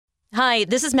Hi,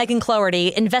 this is Megan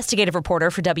Cloherty, investigative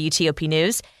reporter for WTOP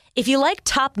News. If you like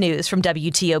top news from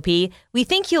WTOP, we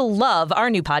think you'll love our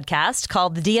new podcast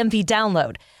called The DMV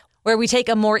Download, where we take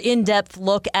a more in-depth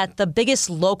look at the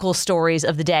biggest local stories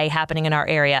of the day happening in our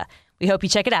area. We hope you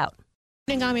check it out.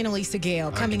 I'm Annalisa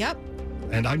Gale. Coming up.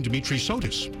 And I'm Dimitri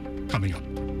Sotis. Coming up.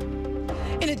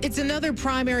 And it's another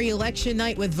primary election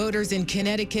night with voters in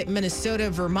Connecticut,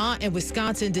 Minnesota, Vermont, and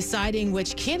Wisconsin deciding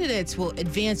which candidates will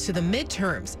advance to the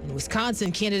midterms. In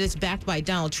Wisconsin, candidates backed by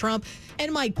Donald Trump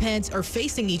and Mike Pence are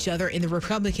facing each other in the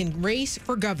Republican race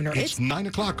for governor. It's 9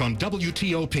 o'clock on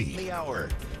WTOP. The hour,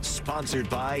 sponsored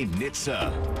by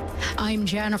NHTSA. I'm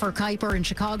Jennifer Kuiper in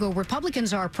Chicago.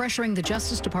 Republicans are pressuring the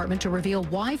Justice Department to reveal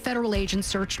why federal agents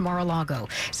searched Mar-a-Lago.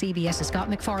 CBS's Scott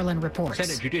McFarland reports.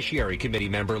 Senate Judiciary Committee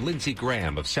member Lindsey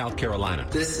Graham of South Carolina.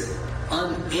 This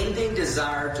unending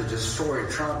desire to destroy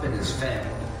Trump and his family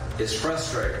is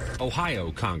frustrating.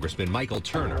 Ohio Congressman Michael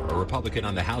Turner, a Republican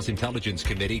on the House Intelligence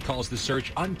Committee, calls the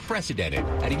search unprecedented.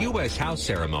 At a U.S. House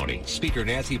ceremony, Speaker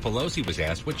Nancy Pelosi was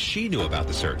asked what she knew about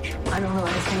the search. I don't know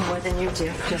anything more than you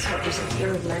do, just what was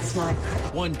observed last night.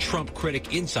 One Trump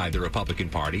critic inside the Republican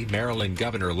Party, Maryland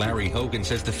Governor Larry Hogan,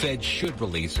 says the Fed should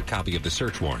release a copy of the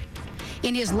search warrant.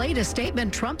 In his latest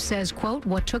statement, Trump says, quote,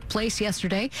 what took place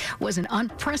yesterday was an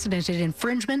unprecedented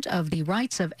infringement of the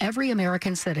rights of every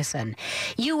American citizen.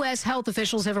 U.S. health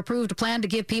officials have approved a plan to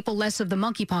give people less of the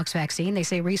monkeypox vaccine. They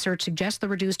say research suggests the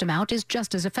reduced amount is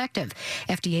just as effective.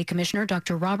 FDA Commissioner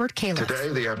Dr. Robert Califf. Today,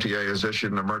 the FDA has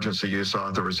issued an emergency use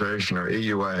authorization, or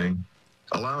EUA,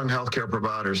 allowing healthcare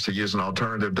providers to use an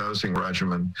alternative dosing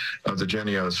regimen of the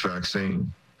Jynneos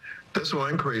vaccine. This will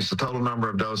increase the total number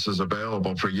of doses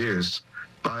available for use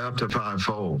by up to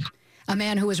 5-fold. A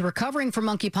man who is recovering from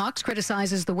monkeypox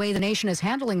criticizes the way the nation is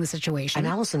handling the situation. And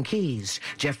Allison Keyes,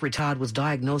 Jeffrey Todd was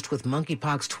diagnosed with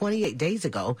monkeypox 28 days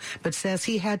ago, but says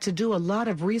he had to do a lot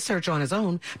of research on his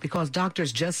own because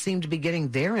doctors just seem to be getting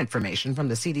their information from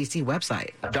the CDC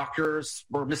website. Doctors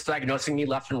were misdiagnosing me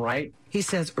left and right. He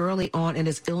says early on in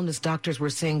his illness, doctors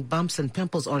were seeing bumps and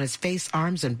pimples on his face,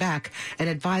 arms, and back, and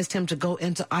advised him to go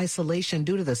into isolation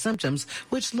due to the symptoms,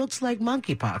 which looks like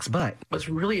monkeypox, but... It was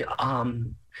really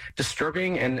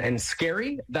disturbing and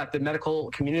scary that the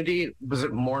medical community was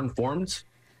more informed.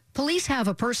 Police have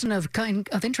a person of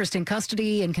interest in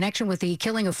custody in connection with the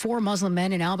killing of 4 Muslim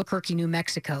men in Albuquerque, New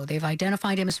Mexico. They've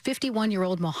identified him as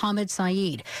 51-year-old Mohammed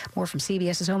Saeed. More from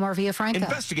CBS's Omar Villafranca.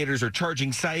 Investigators are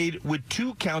charging Saeed with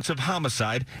 2 counts of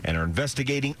homicide and are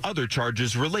investigating other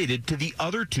charges related to the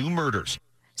other 2 murders.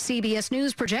 CBS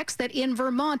News projects that in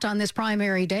Vermont on this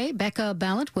primary day, Becca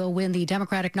Balint will win the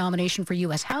Democratic nomination for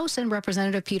U.S. House and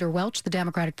Representative Peter Welch the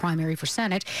Democratic primary for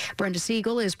Senate. Brenda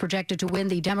Siegel is projected to win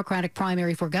the Democratic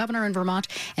primary for governor in Vermont,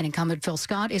 and incumbent Phil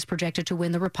Scott is projected to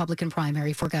win the Republican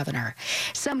primary for governor.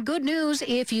 Some good news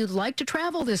if you'd like to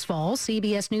travel this fall.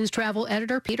 CBS News travel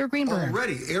editor Peter Greenberg.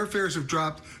 Already, airfares have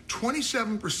dropped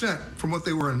 27% from what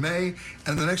they were in May, and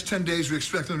in the next 10 days we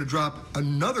expect them to drop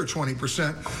another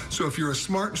 20%. So if you're a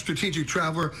smart strategic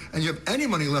traveler and you have any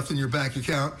money left in your bank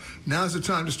account, now's the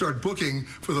time to start booking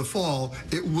for the fall.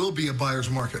 It will be a buyer's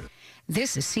market.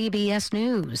 This is CBS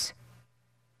News.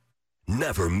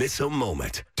 Never miss a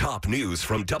moment. Top news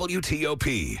from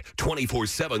WTOP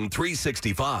 24/7,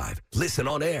 365. Listen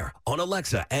on air, on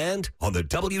Alexa, and on the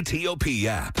WTOP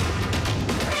app.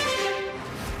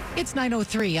 It's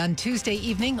 9:03 on Tuesday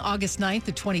evening, August 9th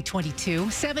of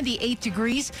 2022. 78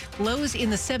 degrees, lows in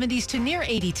the 70s to near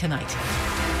 80 tonight.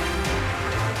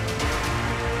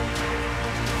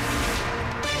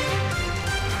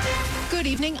 Good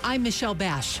evening, I'm Michelle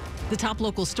Bash. The top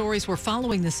local stories we're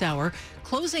following this hour.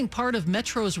 Closing part of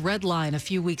Metro's Red Line a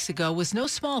few weeks ago was no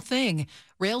small thing.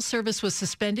 Rail service was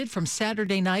suspended from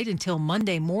Saturday night until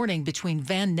Monday morning between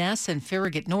Van Ness and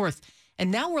Farragut North. And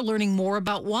now we're learning more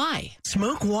about why.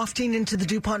 Smoke wafting into the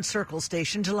DuPont Circle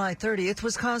station July 30th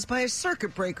was caused by a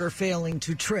circuit breaker failing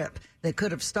to trip that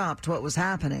could have stopped what was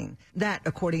happening. That,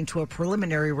 according to a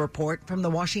preliminary report from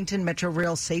the Washington Metro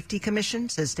Rail Safety Commission,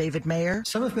 says David Mayer.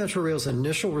 Some of Metro Rail's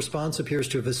initial response appears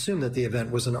to have assumed that the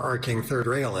event was an arcing third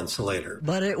rail insulator.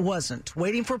 But it wasn't.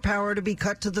 Waiting for power to be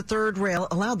cut to the third rail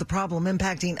allowed the problem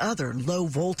impacting other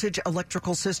low-voltage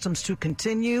electrical systems to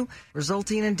continue,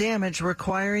 resulting in damage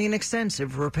requiring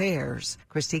extensive repairs.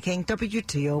 Christy King,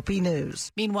 WTOP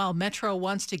News. Meanwhile, Metro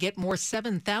wants to get more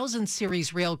 7000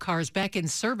 series rail cars back in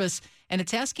service, and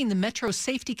it's asking the Metro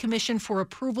Safety Commission for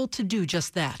approval to do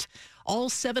just that. All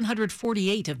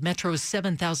 748 of Metro's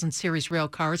 7000 series rail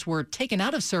cars were taken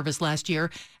out of service last year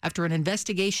after an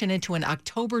investigation into an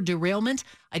October derailment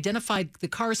identified the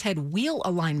cars had wheel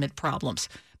alignment problems.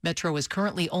 Metro is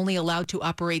currently only allowed to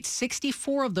operate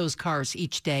 64 of those cars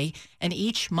each day, and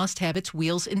each must have its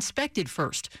wheels inspected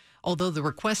first. Although the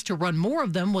request to run more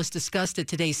of them was discussed at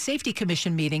today's Safety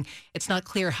Commission meeting, it's not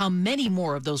clear how many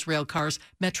more of those rail cars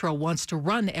Metro wants to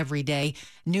run every day.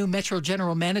 New Metro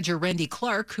General Manager Randy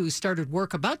Clark, who started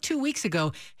work about 2 weeks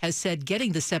ago, has said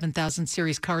getting the 7000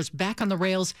 series cars back on the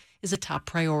rails is a top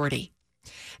priority.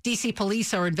 D.C.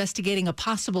 police are investigating a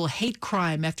possible hate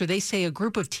crime after they say a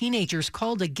group of teenagers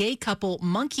called a gay couple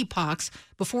monkeypox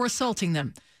before assaulting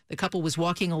them. The couple was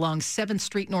walking along 7th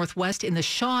Street Northwest in the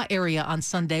Shaw area on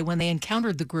Sunday when they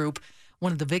encountered the group.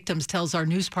 One of the victims tells our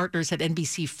news partners at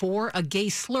NBC4 a gay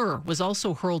slur was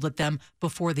also hurled at them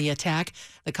before the attack.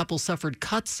 The couple suffered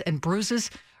cuts and bruises.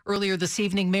 Earlier this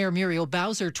evening, Mayor Muriel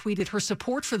Bowser tweeted her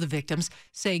support for the victims,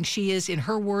 saying she is, in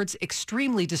her words,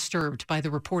 extremely disturbed by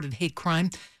the reported hate crime.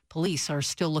 Police are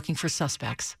still looking for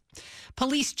suspects.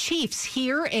 Police chiefs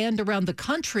here and around the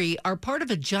country are part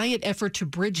of a giant effort to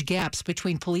bridge gaps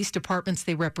between police departments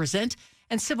they represent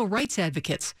and civil rights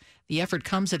advocates. The effort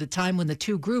comes at a time when the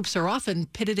two groups are often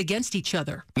pitted against each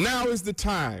other. Now is the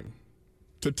time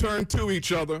to turn to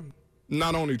each other,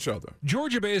 not on each other.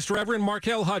 Georgia-based Reverend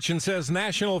Markel Hutchins says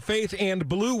National Faith and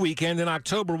Blue Weekend in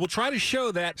October will try to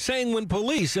show that, saying when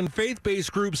police and faith-based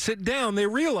groups sit down, they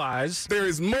realize there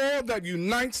is more that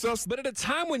unites us. But at a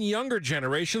time when younger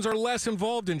generations are less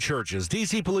involved in churches,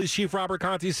 D.C. Police Chief Robert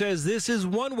Conti says this is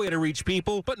one way to reach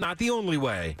people, but not the only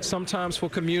way. Sometimes for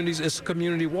communities, it's a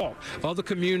community walk. Other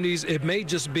communities, it may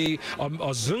just be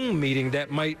a Zoom meeting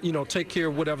that might, take care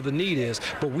of whatever the need is.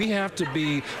 But we have to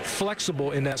be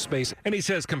flexible in that space. And he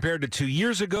says compared to 2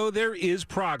 years ago, there is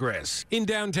progress. In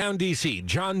downtown D.C.,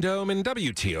 John Dome and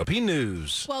WTOP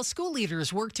News. While school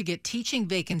leaders work to get teaching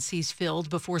vacancies filled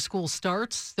before school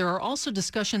starts, there are also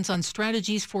discussions on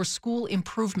strategies for school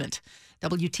improvement.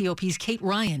 WTOP's Kate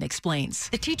Ryan explains.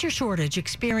 The teacher shortage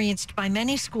experienced by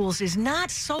many schools is not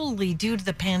solely due to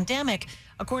the pandemic,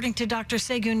 according to Dr.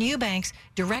 Segun Eubanks,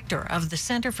 director of the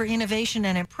Center for Innovation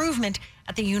and Improvement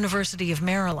at the University of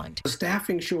Maryland.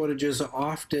 Staffing shortages are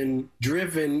often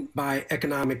driven by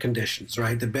economic conditions,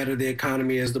 right? The better the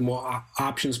economy is, the more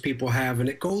options people have, and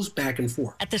it goes back and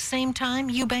forth. At the same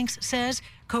time, Eubanks says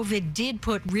COVID did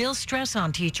put real stress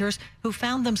on teachers who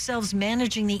found themselves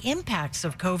managing the impacts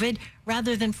of COVID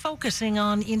rather than focusing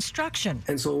on instruction.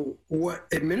 And so what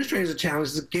administrators are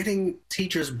challenged is getting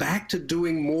teachers back to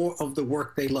doing more of the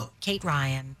work they love. Kate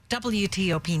Ryan,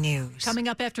 WTOP News. Coming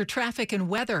up after traffic and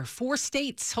weather, 4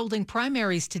 states holding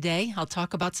primaries today. I'll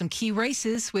talk about some key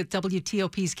races with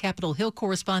WTOP's Capitol Hill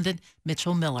correspondent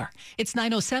Mitchell Miller. It's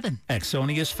 9:07.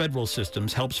 Axonius Federal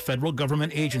Systems helps federal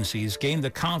government agencies gain the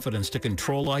confidence to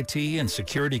control IT and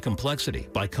security complexity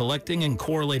by collecting and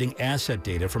correlating asset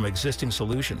data from existing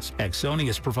solutions.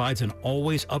 Axonius provides an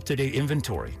always up-to-date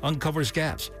inventory, uncovers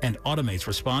gaps, and automates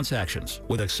response actions.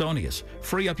 With Axonius,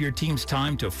 free up your team's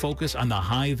time to focus on the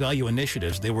high-value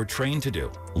initiatives they were trained to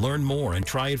do. Learn more and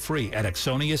try it free at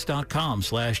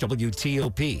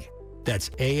axonius.com/WTOP. That's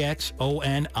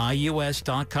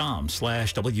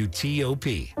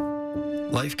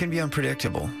AXONIUS.com/WTOP. Life can be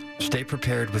unpredictable. Stay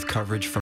prepared with coverage from